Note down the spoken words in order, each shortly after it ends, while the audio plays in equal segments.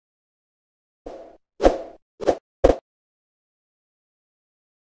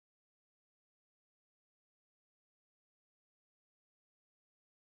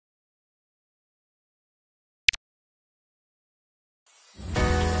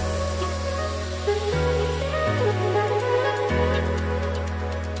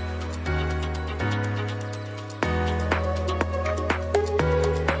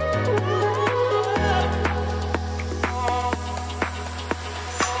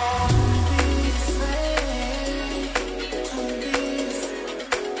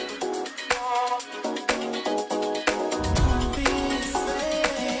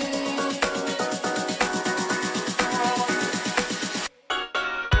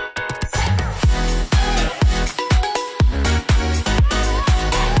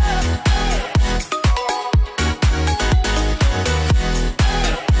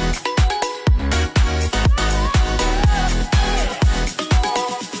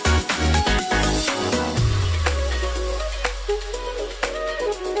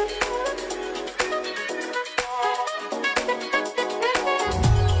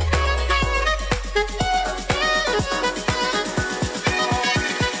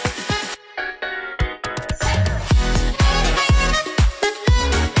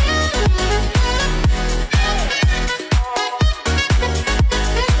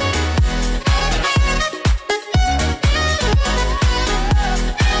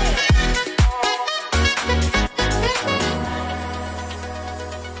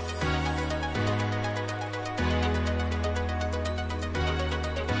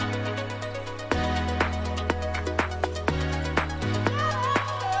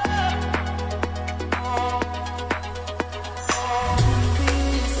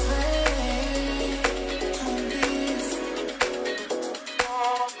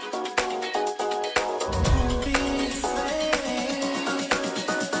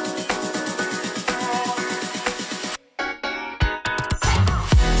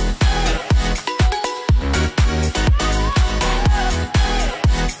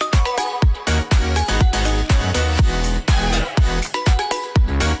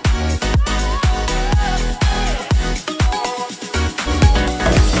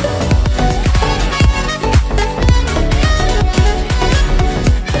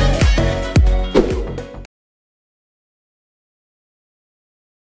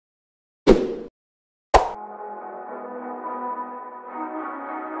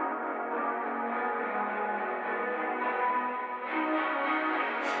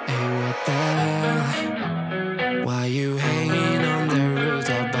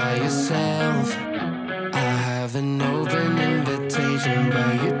direction,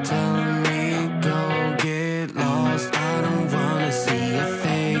 but you're telling me go get lost. I don't wanna see your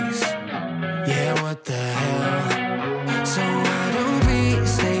face. Yeah, what the hell? So why don't we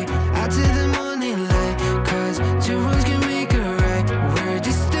stay out to the morning light? 'Cause two wrongs can make a right. We're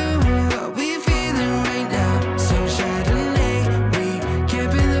just doing what we feeling right now. So Chardonnay, we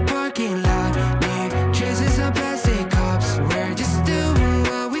camp in the parking lot. Leave traces of plastic cups. We're just doing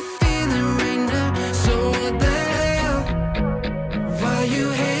what we feeling right now. So what the hell? Why you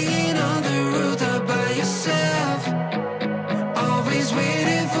hanging on the roof all by yourself? Always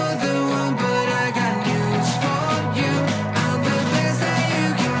waiting for the one, but I got news for you. I'm the best that you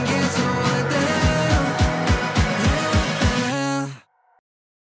can get. So what the hell? What the hell?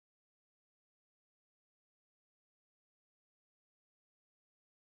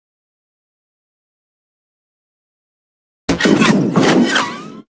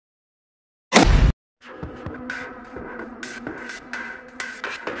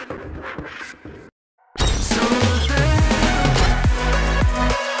 So what the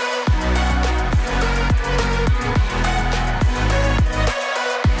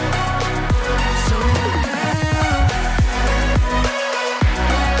So what the hell?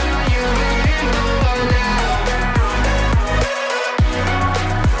 You make me go all out.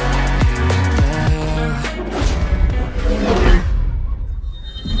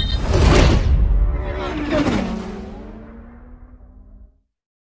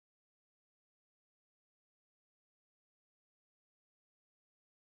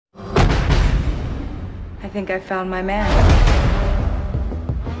 I think I found my man.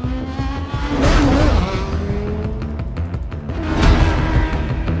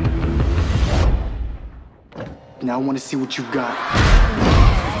 Now I want to see what you got.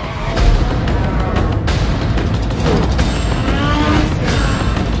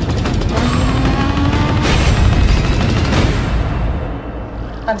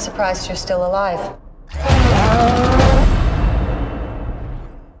 I'm surprised you're still alive.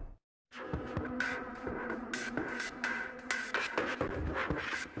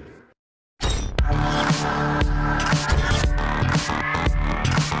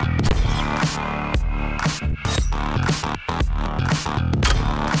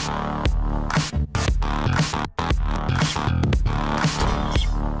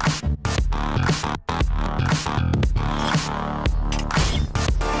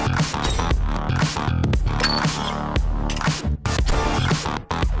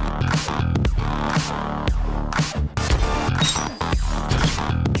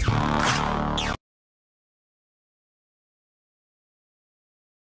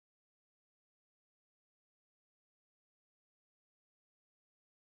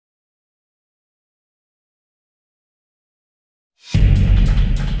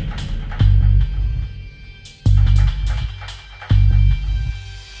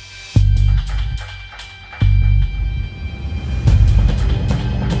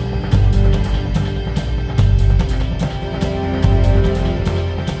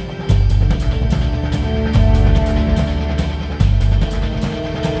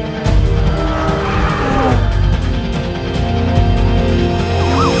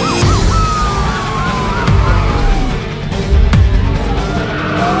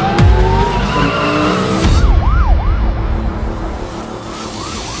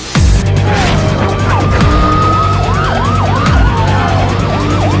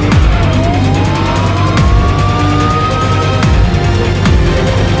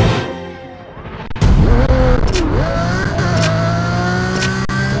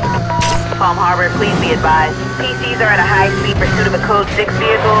 Please be advised, PCs are at a high speed pursuit of a Code 6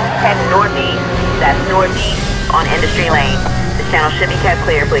 vehicle. Head northeast. That's northeast on Industry Lane. This channel should be kept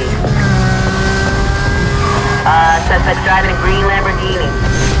clear, please. Suspect's driving a green Lamborghini.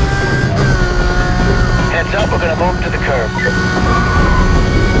 Heads up, we're gonna move to the curb.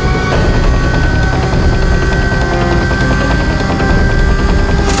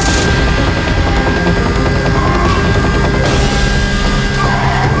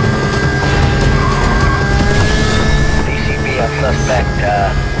 Suspect,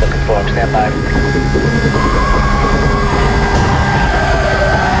 looking for him, stand by.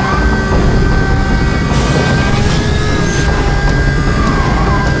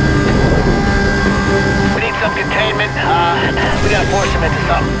 We need some containment, we gotta force him into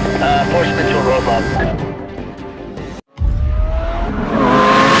something, force him into a roadblock.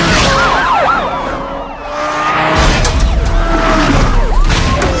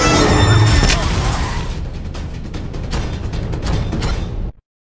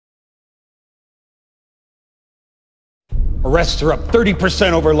 Arrests are up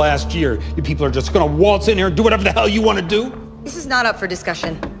 30% over last year. You people are just gonna waltz in here and do whatever the hell you want to do? This is not up for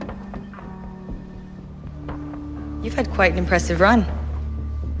discussion. You've had quite an impressive run.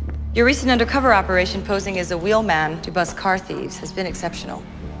 Your recent undercover operation posing as a wheelman to bust car thieves has been exceptional.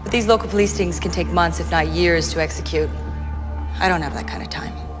 But these local police stings can take months, if not years, to execute. I don't have that kind of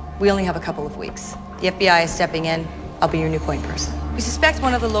time. We only have a couple of weeks. The FBI is stepping in. I'll be your new point person. We suspect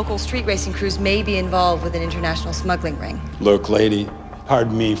one of the local street racing crews may be involved with an international smuggling ring. Look, lady,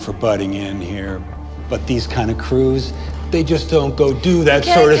 pardon me for butting in here, but these kind of crews, they just don't go do that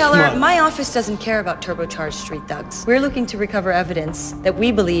sort of Keller, my office doesn't care about turbocharged street thugs. We're looking to recover evidence that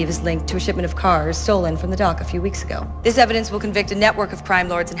we believe is linked to a shipment of cars stolen from the dock a few weeks ago. This evidence will convict a network of crime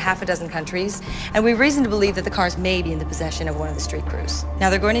lords in half a dozen countries, and we have reason to believe that the cars may be in the possession of one of the street crews. Now,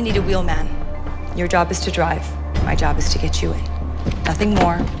 they're going to need a wheelman. Your job is to drive. My job is to get you in. Nothing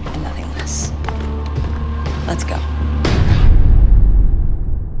more and nothing less. Let's go.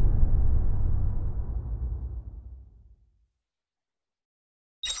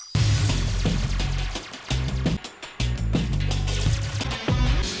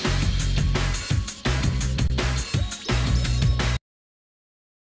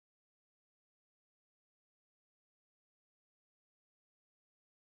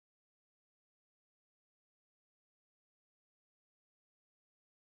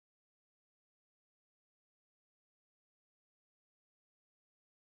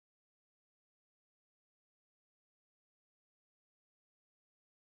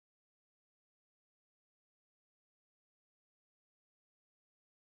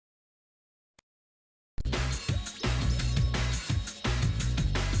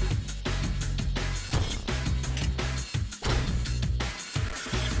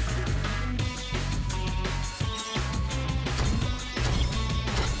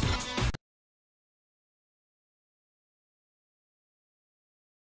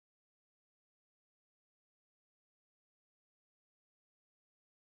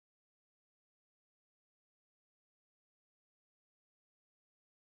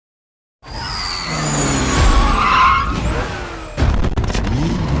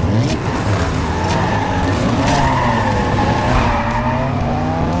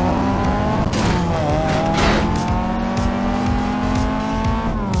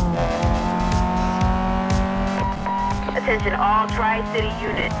 Attention all Tri-City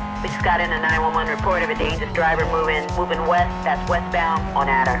units. We just got in a 911 report of a dangerous driver moving west, that's westbound on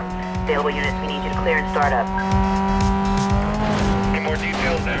Adder. Available units, we need you to clear and start up. Any more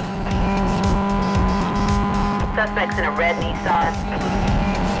details there? Suspects in a red Nissan.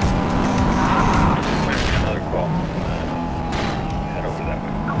 Another call. Head over that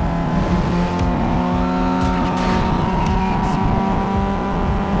way.